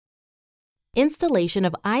Installation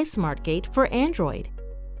of iSmartgate for Android.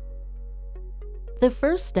 The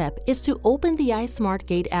first step is to open the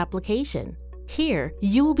iSmartgate application. Here,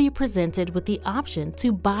 you will be presented with the option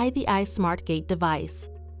to buy the iSmartgate device.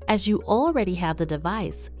 As you already have the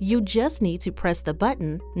device, you just need to press the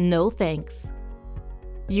button "No thanks."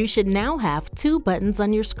 You should now have two buttons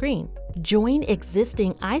on your screen: Join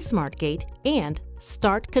Existing iSmartgate and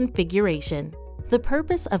Start Configuration. The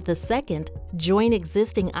purpose of the second Join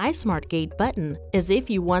Existing iSmartgate button is if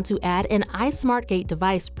you want to add an iSmartgate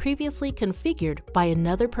device previously configured by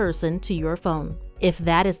another person to your phone. If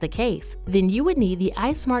that is the case, then you would need the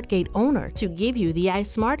iSmartgate owner to give you the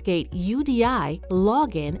iSmartgate UDI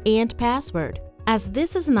login and password. As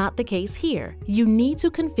this is not the case here, you need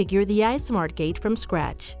to configure the iSmartgate from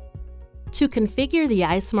scratch. To configure the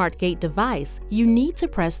iSmartgate device, you need to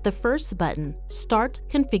press the first button, Start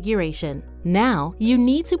Configuration. Now, you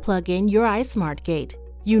need to plug in your iSmartgate.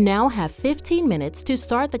 You now have 15 minutes to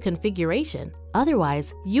start the configuration,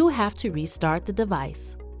 otherwise, you have to restart the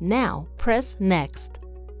device. Now, press Next.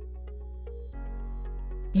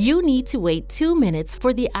 You need to wait 2 minutes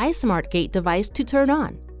for the iSmartgate device to turn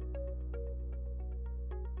on.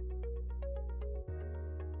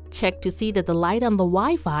 Check to see that the light on the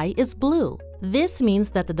Wi-Fi is blue. This means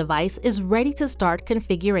that the device is ready to start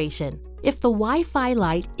configuration. If the Wi-Fi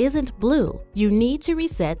light isn't blue, you need to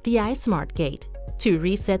reset the iSmartgate. To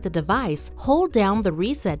reset the device, hold down the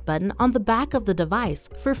reset button on the back of the device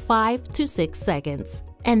for 5 to 6 seconds,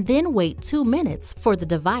 and then wait 2 minutes for the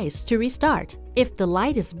device to restart. If the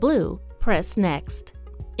light is blue, press Next.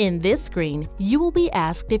 In this screen, you will be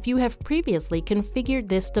asked if you have previously configured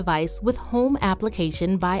this device with Home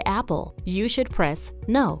application by Apple. You should press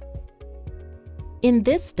No. In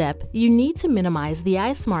this step, you need to minimize the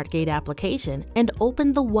iSmartgate application and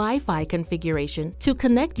open the Wi-Fi configuration to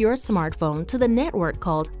connect your smartphone to the network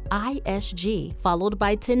called ISG, followed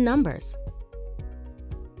by 10 numbers.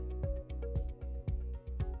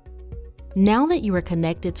 Now that you are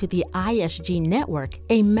connected to the ISG network,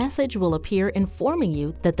 a message will appear informing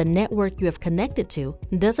you that the network you have connected to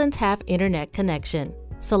doesn't have internet connection.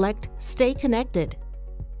 Select Stay Connected.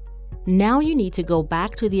 Now you need to go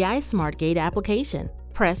back to the iSmartgate application.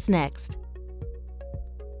 Press Next.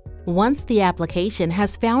 Once the application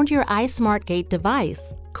has found your iSmartgate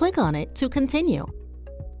device, click on it to continue.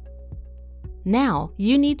 Now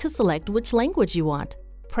you need to select which language you want.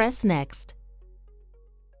 Press Next.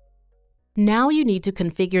 Now you need to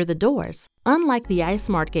configure the doors. Unlike the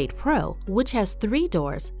iSmartgate Pro, which has 3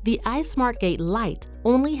 doors, the iSmartgate Lite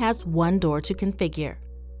only has 1 door to configure.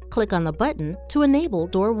 Click on the button to enable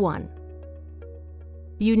door 1.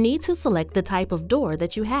 You need to select the type of door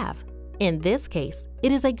that you have. In this case,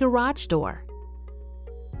 it is a garage door.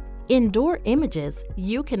 In door images,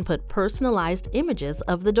 you can put personalized images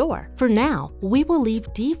of the door. For now, we will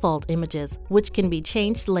leave default images, which can be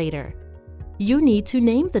changed later. You need to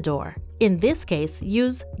name the door. In this case,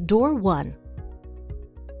 use Door 1.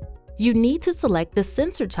 You need to select the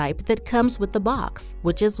sensor type that comes with the box,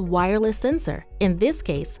 which is wireless sensor, in this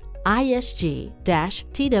case, ISG-TWS.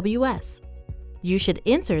 You should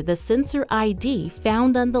enter the sensor ID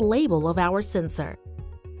found on the label of our sensor.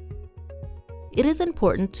 It is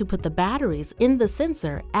important to put the batteries in the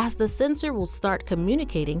sensor as the sensor will start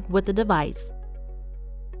communicating with the device.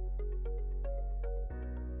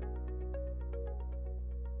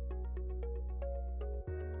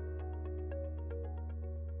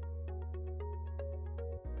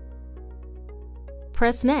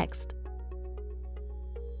 Press Next.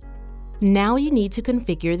 Now you need to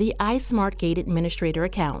configure the iSmartgate administrator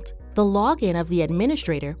account. The login of the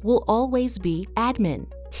administrator will always be admin.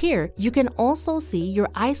 Here, you can also see your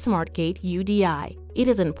iSmartgate UDI. It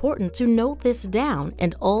is important to note this down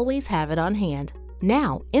and always have it on hand.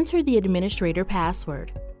 Now, enter the administrator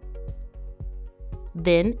password.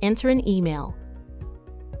 Then enter an email.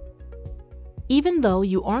 Even though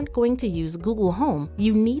you aren't going to use Google Home,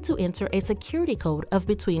 you need to enter a security code of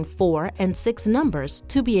between 4 and 6 numbers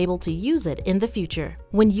to be able to use it in the future.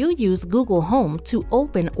 When you use Google Home to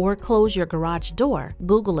open or close your garage door,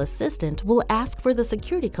 Google Assistant will ask for the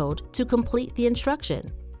security code to complete the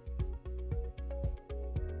instruction.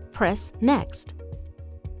 Press Next.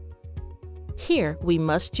 Here, we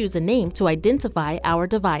must choose a name to identify our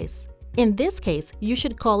device. In this case, you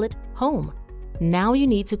should call it Home. Now you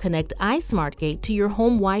need to connect iSmartgate to your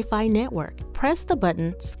home Wi-Fi network. Press the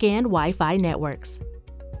button Scan Wi-Fi Networks.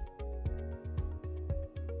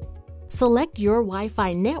 Select your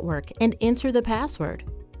Wi-Fi network and enter the password.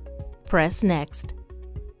 Press Next.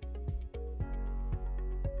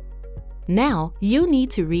 Now, you need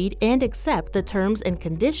to read and accept the terms and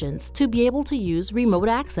conditions to be able to use remote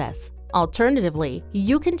access. Alternatively,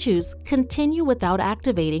 you can choose Continue without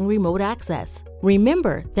activating remote access.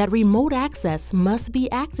 Remember that remote access must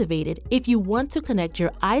be activated if you want to connect your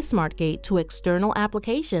iSmartgate to external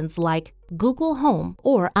applications like Google Home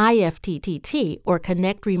or IFTTT, or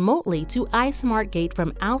connect remotely to iSmartgate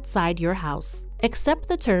from outside your house. Accept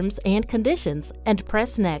the terms and conditions and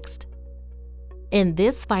press Next. In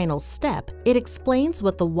this final step, it explains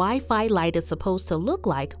what the Wi-Fi light is supposed to look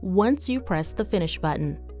like once you press the Finish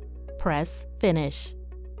button. Press Finish.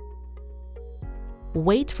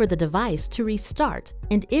 Wait for the device to restart,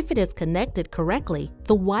 and if it is connected correctly,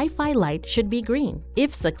 the Wi-Fi light should be green.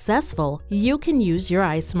 If successful, you can use your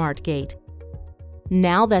iSmartgate.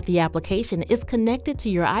 Now that the application is connected to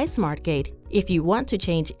your iSmartgate, if you want to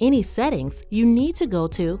change any settings, you need to go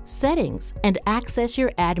to Settings and access your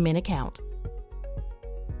admin account.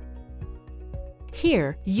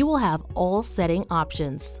 Here, you will have all setting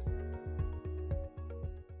options.